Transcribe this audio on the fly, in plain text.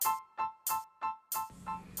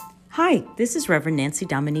Hi, this is Reverend Nancy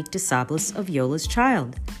Dominique DeSablis of Yola's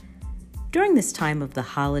Child. During this time of the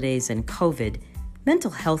holidays and COVID, mental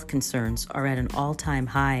health concerns are at an all-time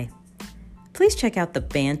high. Please check out The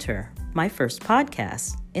Banter, my first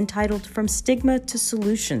podcast, entitled From Stigma to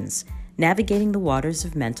Solutions, Navigating the Waters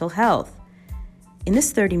of Mental Health. In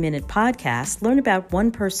this 30-minute podcast, learn about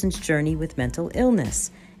one person's journey with mental illness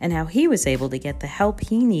and how he was able to get the help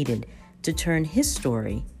he needed to turn his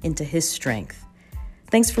story into his strength.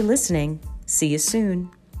 Thanks for listening. See you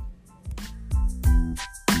soon.